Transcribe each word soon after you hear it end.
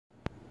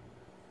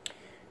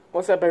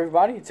What's up,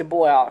 everybody? It's your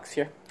boy Alex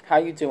here. How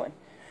you doing?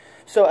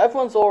 So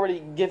everyone's already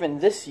given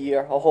this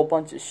year a whole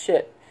bunch of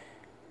shit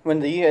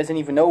when the year isn't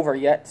even over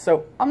yet.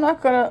 So I'm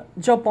not gonna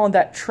jump on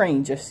that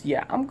train just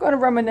yet. I'm gonna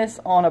reminisce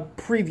on a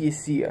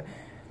previous year,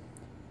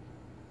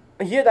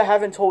 a year that I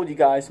haven't told you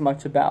guys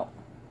much about,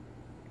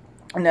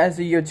 and that is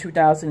the year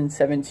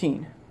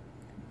 2017.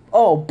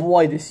 Oh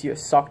boy, this year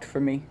sucked for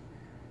me.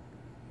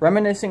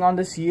 Reminiscing on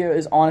this year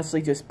is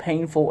honestly just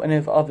painful in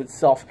and of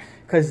itself,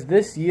 because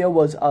this year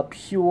was a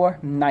pure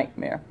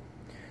nightmare.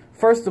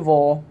 First of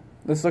all,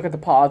 let's look at the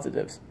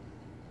positives.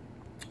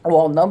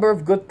 While a number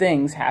of good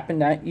things happened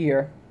that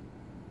year,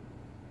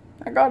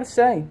 I gotta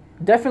say,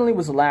 definitely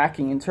was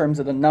lacking in terms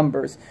of the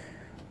numbers.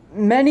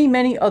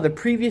 Many other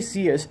previous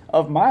years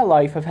of my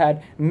life have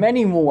had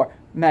many more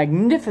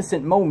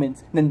magnificent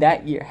moments than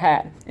that year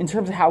had. In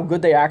terms of how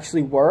good they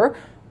actually were,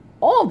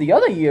 all the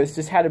other years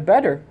just had it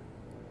better.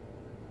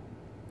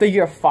 The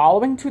year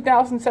following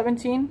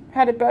 2017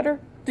 had it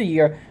better. The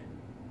year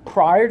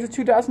prior to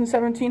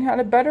 2017 had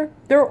it better.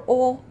 They're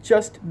all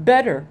just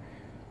better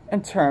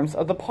in terms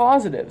of the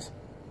positives.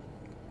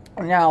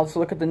 Now let's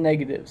look at the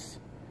negatives.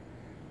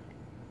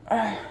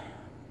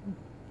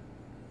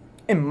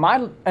 In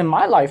my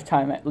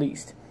lifetime, at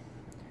least,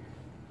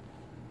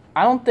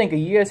 I don't think a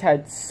year's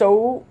had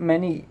so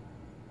many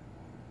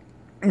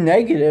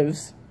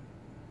negatives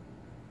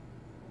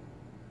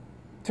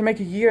to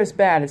make a year as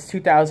bad as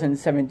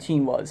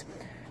 2017 was.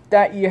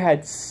 That year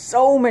had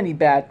so many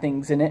bad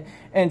things in it,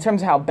 and in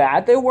terms of how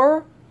bad they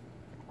were,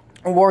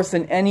 worse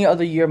than any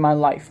other year of my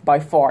life,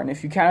 by far. And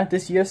if you count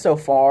this year so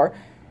far,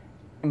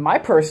 in my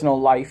personal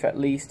life at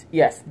least,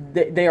 yes,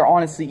 they are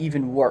honestly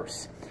even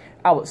worse.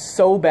 I was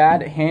so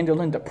bad at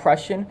handling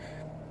depression.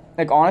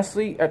 Like,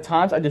 honestly, at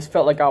times I just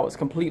felt like I was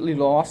completely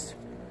lost.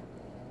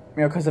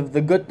 You know, because of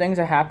the good things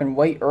that happened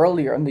way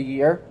earlier in the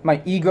year.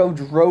 My ego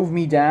drove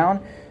me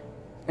down.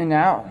 And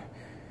now,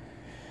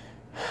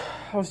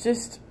 I was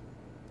just,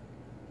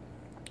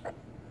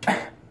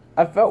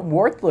 I felt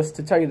worthless,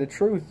 to tell you the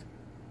truth.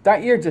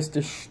 That year just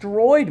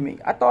destroyed me.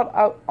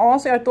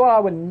 Honestly, I thought I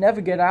would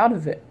never get out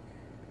of it.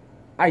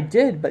 I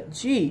did, but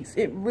geez,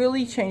 it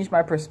really changed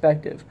my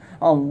perspective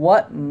on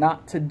what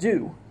not to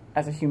do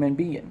as a human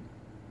being.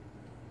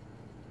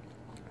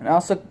 And I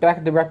also look back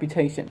at the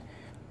reputation.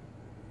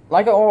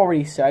 Like I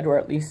already said, or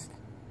at least,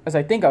 as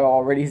I think I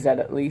already said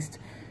at least,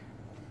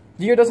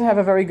 the year doesn't have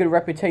a very good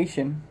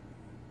reputation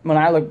when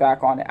I look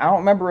back on it. I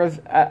don't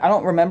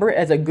remember it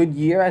as a good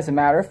year. As a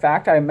matter of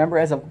fact, I remember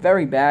it as a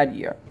very bad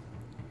year.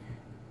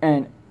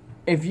 And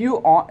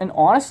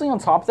honestly, on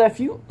top of that, if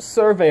you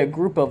survey a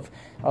group of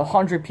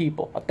 100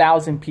 people,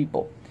 1,000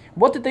 people,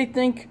 what did they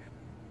think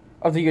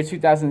of the year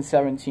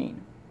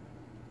 2017?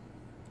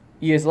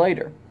 Years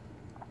later.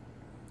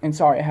 And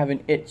sorry, I have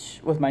an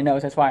itch with my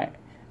nose. That's why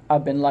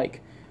I've been,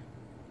 like,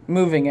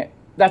 moving it.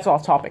 That's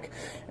off topic.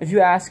 If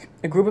you ask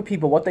a group of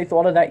people what they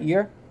thought of that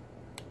year,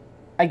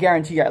 I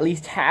guarantee you at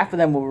least half of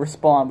them will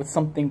respond with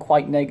something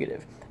quite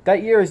negative.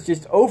 That year is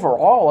just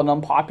overall an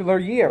unpopular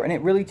year, and it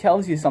really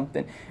tells you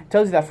something. It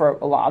tells you that for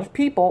a lot of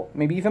people,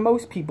 maybe even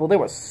most people, there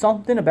was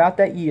something about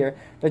that year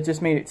that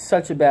just made it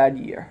such a bad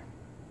year.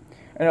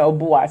 And oh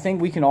boy, I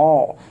think we can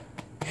all,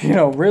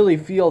 really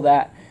feel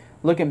that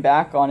looking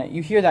back on it.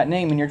 You hear that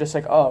name and you're just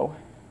like, oh,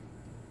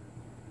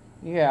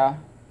 yeah.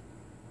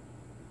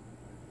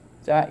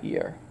 That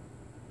year.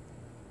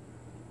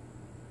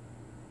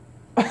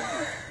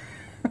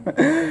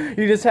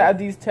 You just had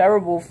these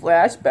terrible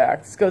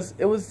flashbacks because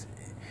it was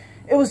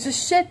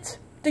just shit.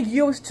 The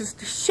year was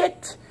just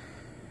shit.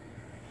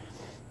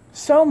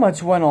 So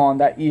much went on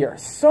that year.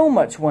 So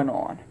much went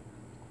on.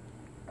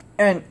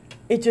 And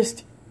it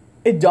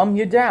dumbed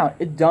you down.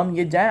 It dumbed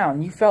you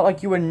down. You felt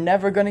like you were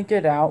never going to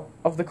get out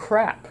of the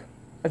crap.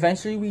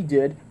 Eventually we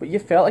did, but you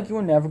felt like you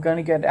were never going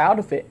to get out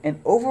of it.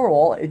 And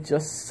overall, it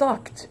just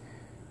sucked.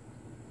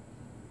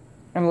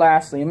 And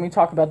lastly, let me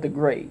talk about the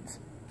grades.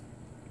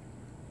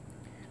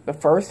 The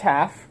first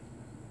half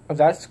of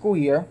that school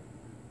year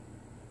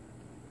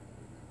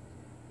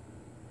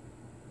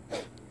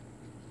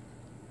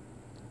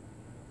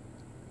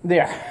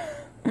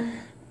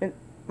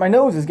my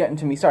nose is getting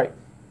to me, sorry.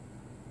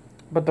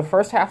 But the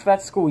first half of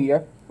that school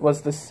year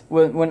was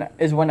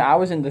when I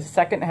was in the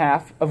second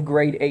half of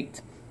grade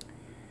 8.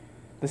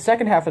 The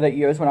second half of that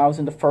year is when I was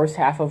in the first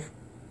half of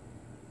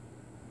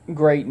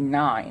grade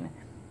 9.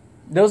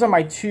 Those are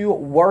my two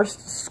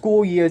worst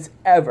school years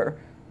ever.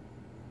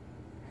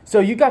 So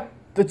you got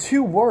the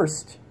two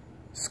worst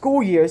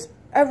school years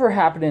ever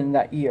happening in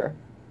that year.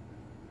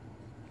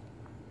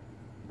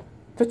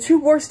 The two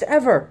worst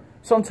ever.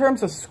 So in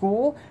terms of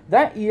school,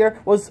 that year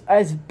was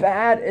as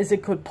bad as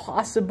it could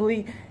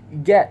possibly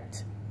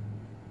get.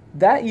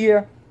 That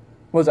year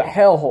was a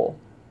hellhole.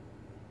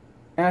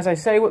 And as I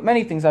say with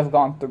many things I've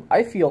gone through,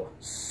 I feel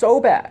so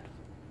bad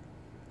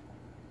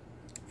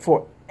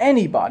for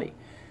anybody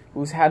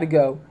who's had to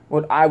go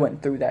what I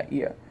went through that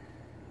year.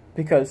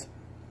 Because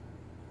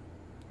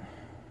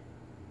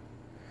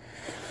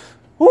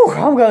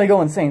I'm gonna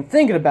go insane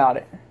thinking about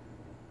it.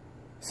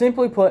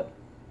 Simply put,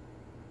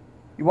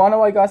 you wanna know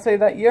what I gotta say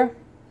that year?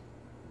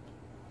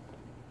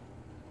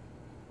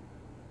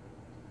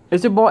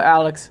 It's your boy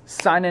Alex,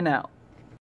 signing out.